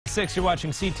6, you're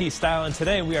watching CT Style, and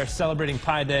today we are celebrating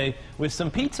Pie Day with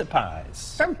some pizza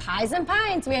pies. From Pies and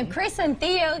Pints, we have Chris and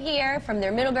Theo here from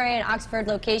their Middlebury and Oxford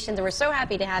locations, and we're so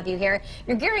happy to have you here.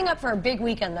 You're gearing up for a big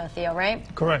weekend, though, Theo, right?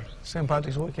 Correct. St.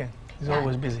 Patrick's weekend. It's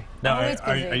always busy. Now, Always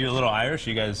busy. are you a little Irish?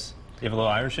 You guys, you have a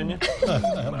little Irish in you?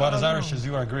 About as Irish as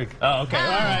you are Greek. Oh, okay. All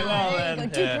right, well, There you then.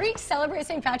 go. Do Greeks celebrate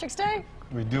St. Patrick's Day?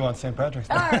 We do on St. Patrick's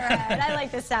Day. All right, I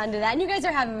like the sound of that. And you guys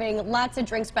are having lots of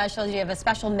drink specials. You have a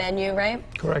special menu, right?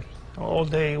 Correct. All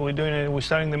day we're doing it. We're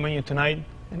starting the menu tonight,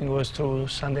 and it goes to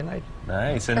Sunday night.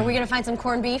 Nice. Are And we going to find some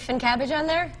corned beef and cabbage on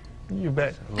there? You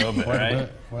bet. a little bit, Quite a right?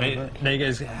 bit, quite a bit. Now you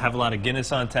guys have a lot of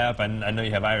Guinness on tap. I know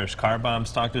you have Irish car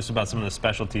bombs. Talk to us about some of the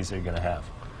specialties that you're going to have.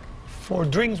 For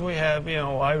drinks, we have,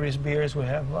 Irish beers. We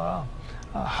have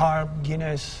Harp,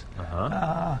 Guinness,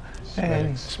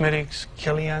 and Smithwick's,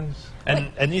 Killian's.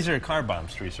 And these are car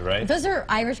bombs, Teresa, right? Those are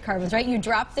Irish carbons, right? You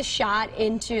drop the shot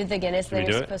into the Guinness, Should we then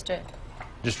do you're it? supposed to...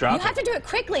 Just drop You it. have to do it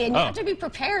quickly, and you have to be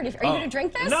prepared. Are you going to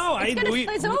drink this? No,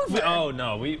 it's over. oh,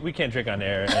 no, we can't drink on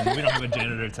air, and we don't have a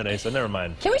janitor today, so never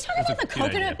mind. Can we talk about the a good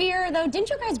coconut beer, though?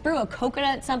 Didn't you guys brew a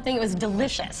coconut something? It was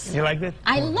delicious. You liked it?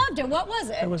 I loved it. What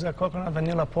was It it? was a coconut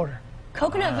vanilla porter.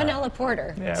 Coconut vanilla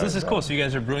porter. Yeah, So this is cool. So you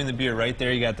guys are brewing the beer right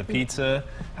there. You got the pizza.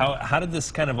 How did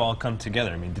this kind of all come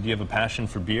together? I mean, did you have a passion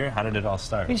for beer? How did it all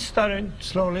start? It started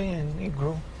slowly, and it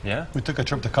grew. Yeah? We took a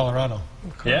trip to Colorado.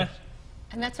 Yeah?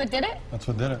 And that's what did it? That's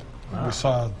what did it. We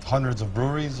saw hundreds of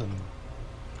breweries and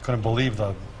couldn't believe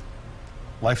the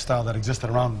lifestyle that existed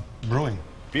around brewing.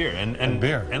 Beer. And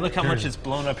beer. And look how much Period. it's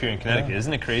blown up here in Connecticut. Yeah.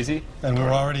 Isn't it crazy? And we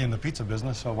were already in the pizza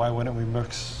business, so why wouldn't we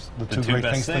mix the two two great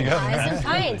best things things. together? Pies and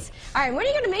Pints. All right, what are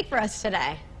you going to make for us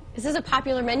today? Is this a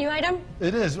popular menu item?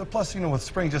 It is. Plus, with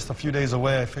spring just a few days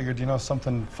away, I figured,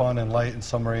 something fun and light and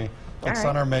summery. It's right.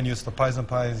 on our menu. It's the Pies and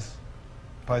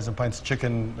Pints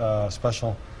chicken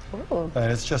special. Ooh. And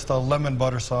it's just a lemon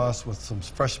butter sauce with some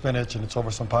fresh spinach, and it's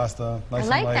over some pasta. Nice I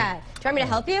like and light. that. Do you want me to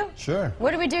help you? Sure.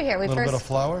 What do we do here? We A little first bit of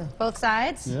flour. both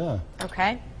sides? Yeah.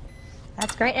 Okay.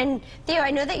 That's great. And Theo,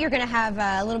 I know that you're going to have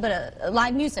a little bit of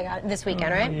live music this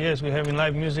weekend, right? Yes, we're having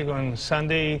live music on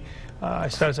Sunday.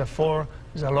 It starts at 4.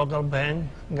 There's a local band,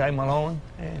 Guy Malone.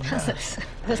 And,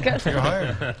 That's good. You're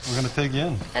hired. We're going to take you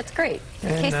in. That's great. In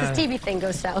And, case this TV thing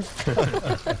goes south.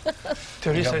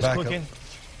 Teresa is backup. cooking.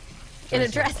 In a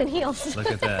dress and heels.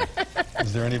 Look at that.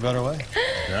 Is there any better way?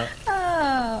 Yeah.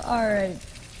 Oh, all right.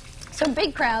 So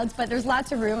big crowds, but there's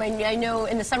lots of room. I know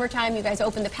in the summertime you guys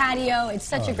open the patio. It's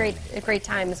such a great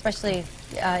time, especially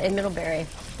in Middlebury.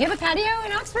 You have a patio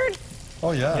in Oxford?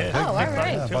 Oh, yeah. Yeah. Big, Oh, all big,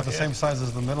 right. yeah, about the same size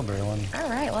as the Middlebury one. All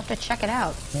right, we'll have to check it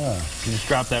out. Yeah. You just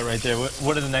drop that right there.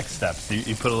 What are the next steps? Do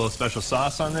you put a little special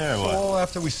sauce on there, or what? Well,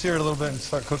 after we sear it a little bit and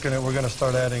start cooking it, we're going to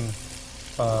start adding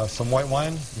some white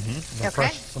wine. Okay.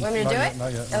 Want me to do it?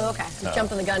 Not yet. Oh, okay. I'm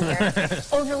jumping the gun here.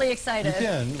 Overly You excited.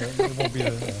 can. It won't be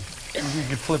you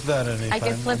can flip that at any time. I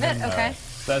can flip it? Okay.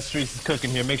 So that's Teresa's cooking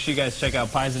here. Make sure you guys check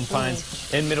out Pies and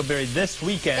Pints in Middlebury this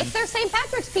weekend. It's their St.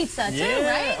 Patrick's pizza, too,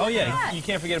 Yeah. right? Oh, yeah. Look at You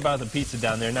can't forget about the pizza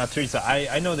down there. Now, Teresa,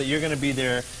 I know that you're going to be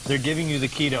there. They're giving you the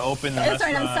key to open the that. That's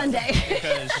right, restaurant. on Sunday.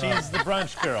 Because she's the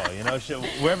brunch girl.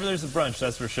 Wherever there's a brunch,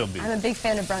 that's where she'll be. I'm a big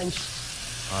fan of brunch.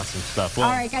 Awesome stuff. Well,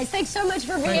 All right, guys, thanks so much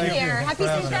for being Thank you. here. Thanks Happy for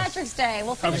St. having us. Patrick's Day.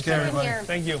 We'll finish care, in everybody. here.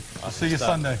 Thank you. I'll see you stuff.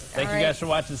 Sunday. Thank All you right. guys for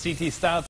watching CT Style.